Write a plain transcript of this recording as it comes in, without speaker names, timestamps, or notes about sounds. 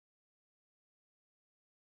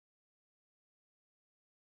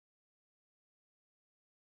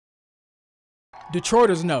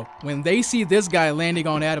Detroiters know when they see this guy landing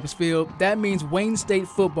on Adams Field, that means Wayne State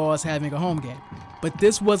football is having a home game. But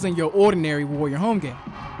this wasn't your ordinary Warrior home game.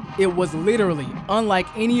 It was literally unlike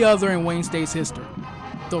any other in Wayne State's history.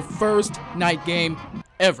 The first night game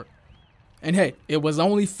ever. And hey, it was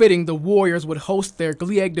only fitting the Warriors would host their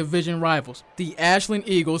GLIAC division rivals, the Ashland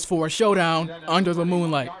Eagles, for a showdown under the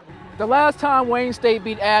moonlight. The last time Wayne State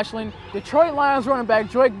beat Ashland, Detroit Lions running back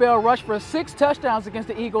Drake Bell rushed for 6 touchdowns against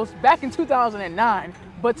the Eagles back in 2009.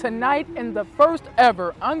 But tonight, in the first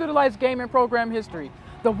ever Under the Lights game in program history,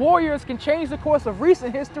 the Warriors can change the course of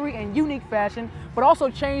recent history in unique fashion, but also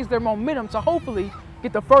change their momentum to hopefully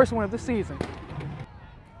get the first win of the season.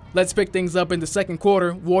 Let's pick things up in the second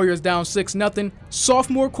quarter. Warriors down 6-0.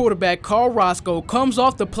 Sophomore quarterback Carl Roscoe comes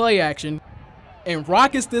off the play action and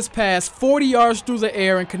rockets this pass 40 yards through the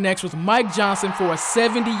air and connects with Mike Johnson for a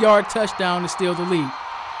 70-yard touchdown to steal the lead.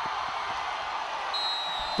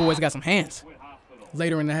 Boys got some hands.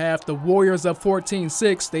 Later in the half, the Warriors up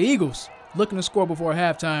 14-6. The Eagles looking to score before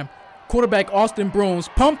halftime. Quarterback Austin Brooms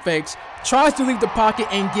pump fakes, tries to leave the pocket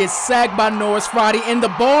and gets sacked by Norris Friday, and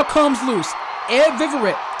the ball comes loose. Ed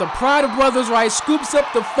Viverette, the pride of Brothers Wright, scoops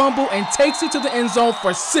up the fumble and takes it to the end zone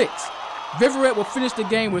for 6. Viverette will finish the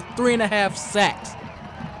game with 3.5 sacks.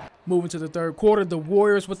 Moving to the third quarter, the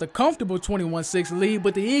Warriors with a comfortable 21-6 lead,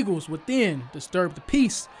 but the Eagles within disturb the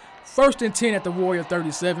peace. 1st and 10 at the Warrior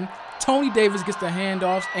 37. Tony Davis gets the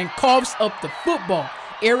handoffs and coughs up the football.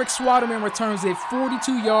 Eric Swaterman returns it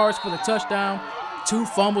 42 yards for the touchdown. 2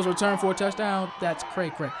 fumbles returned for a touchdown. That's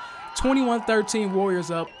cray-cray. 21-13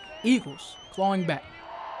 Warriors up. Eagles clawing back.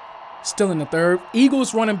 Still in the third,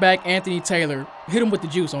 Eagles running back Anthony Taylor hit him with the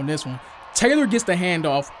juice on this one. Taylor gets the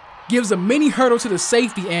handoff, gives a mini hurdle to the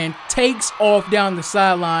safety and takes off down the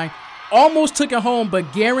sideline. Almost took it home,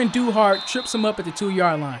 but Garen Duhart trips him up at the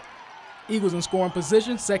 2-yard line. Eagles in scoring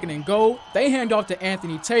position, 2nd and goal. They hand off to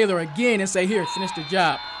Anthony Taylor again and say, here, finish the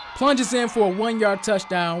job. Plunges in for a 1-yard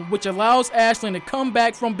touchdown, which allows Ashland to come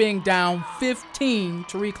back from being down 15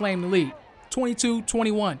 to reclaim the lead.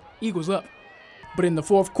 22-21, Eagles up. But in the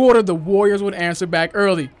fourth quarter, the Warriors would answer back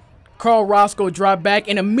early. Carl Roscoe dropped back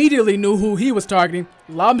and immediately knew who he was targeting,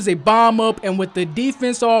 lobs a bomb up, and with the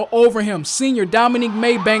defense all over him, senior Dominique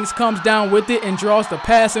Maybanks comes down with it and draws the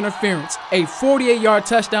pass interference. A 48-yard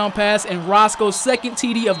touchdown pass and Roscoe's 2nd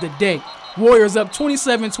TD of the day. Warriors up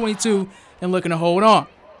 27-22 and looking to hold on.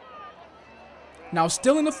 Now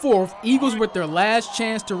still in the fourth, Eagles with their last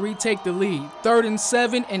chance to retake the lead. 3rd and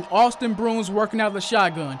 7 and Austin Brooms working out the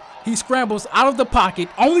shotgun. He scrambles out of the pocket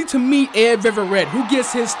only to meet Ed Viverette, who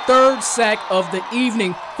gets his 3rd sack of the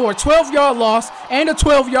evening for a 12-yard loss and a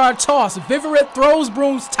 12-yard toss. Viverette throws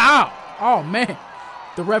Brooms' towel. Oh, man.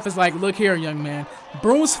 The ref is like, look here, young man.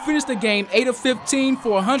 Brooms finished the game 8 of 15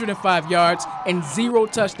 for 105 yards and 0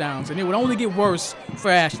 touchdowns, and it would only get worse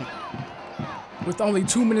for Ashland. With only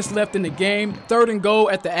 2 minutes left in the game, 3rd and goal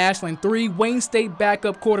at the Ashland 3, Wayne State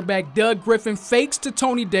backup quarterback Doug Griffin fakes to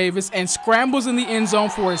Tony Davis and scrambles in the end zone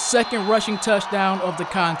for his 2nd rushing touchdown of the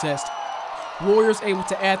contest. Warriors able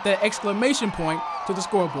to add that exclamation point to the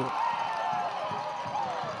scoreboard.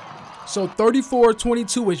 So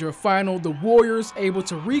 34-22 is your final. The Warriors able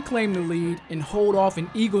to reclaim the lead and hold off an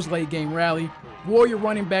Eagles late game rally. Warrior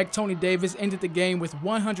running back Tony Davis ended the game with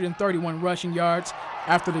 131 rushing yards.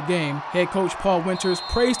 After the game, head coach Paul Winters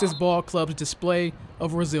praised his ball club's display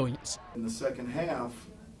of resilience. In the second half,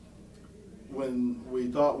 when we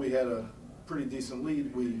thought we had a pretty decent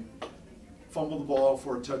lead, we fumbled the ball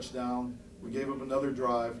for a touchdown. We gave up another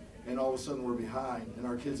drive, and all of a sudden we're behind. And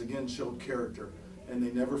our kids again showed character, and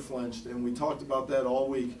they never flinched. And we talked about that all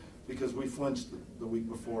week because we flinched the week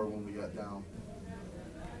before when we got down.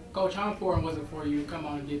 Coach, how important was it for you to come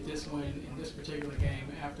out and get this win in this particular game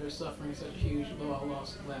after suffering such a huge blowout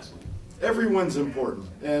loss last week? Every win's important,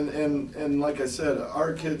 and like I said,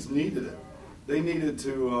 our kids needed it. They needed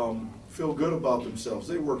to feel good about themselves.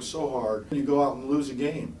 They worked so hard. You go out and lose a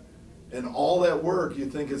game, and all that work you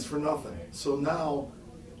think is for nothing. So now,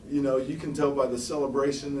 you know, you can tell by the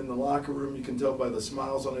celebration in the locker room, you can tell by the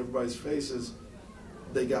smiles on everybody's faces,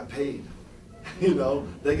 they got paid. You know,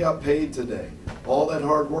 they got paid today. All that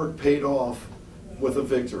hard work paid off with a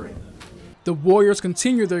victory. The Warriors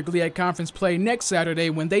continue their GLIAC conference play next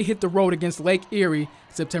Saturday when they hit the road against Lake Erie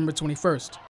September 21st.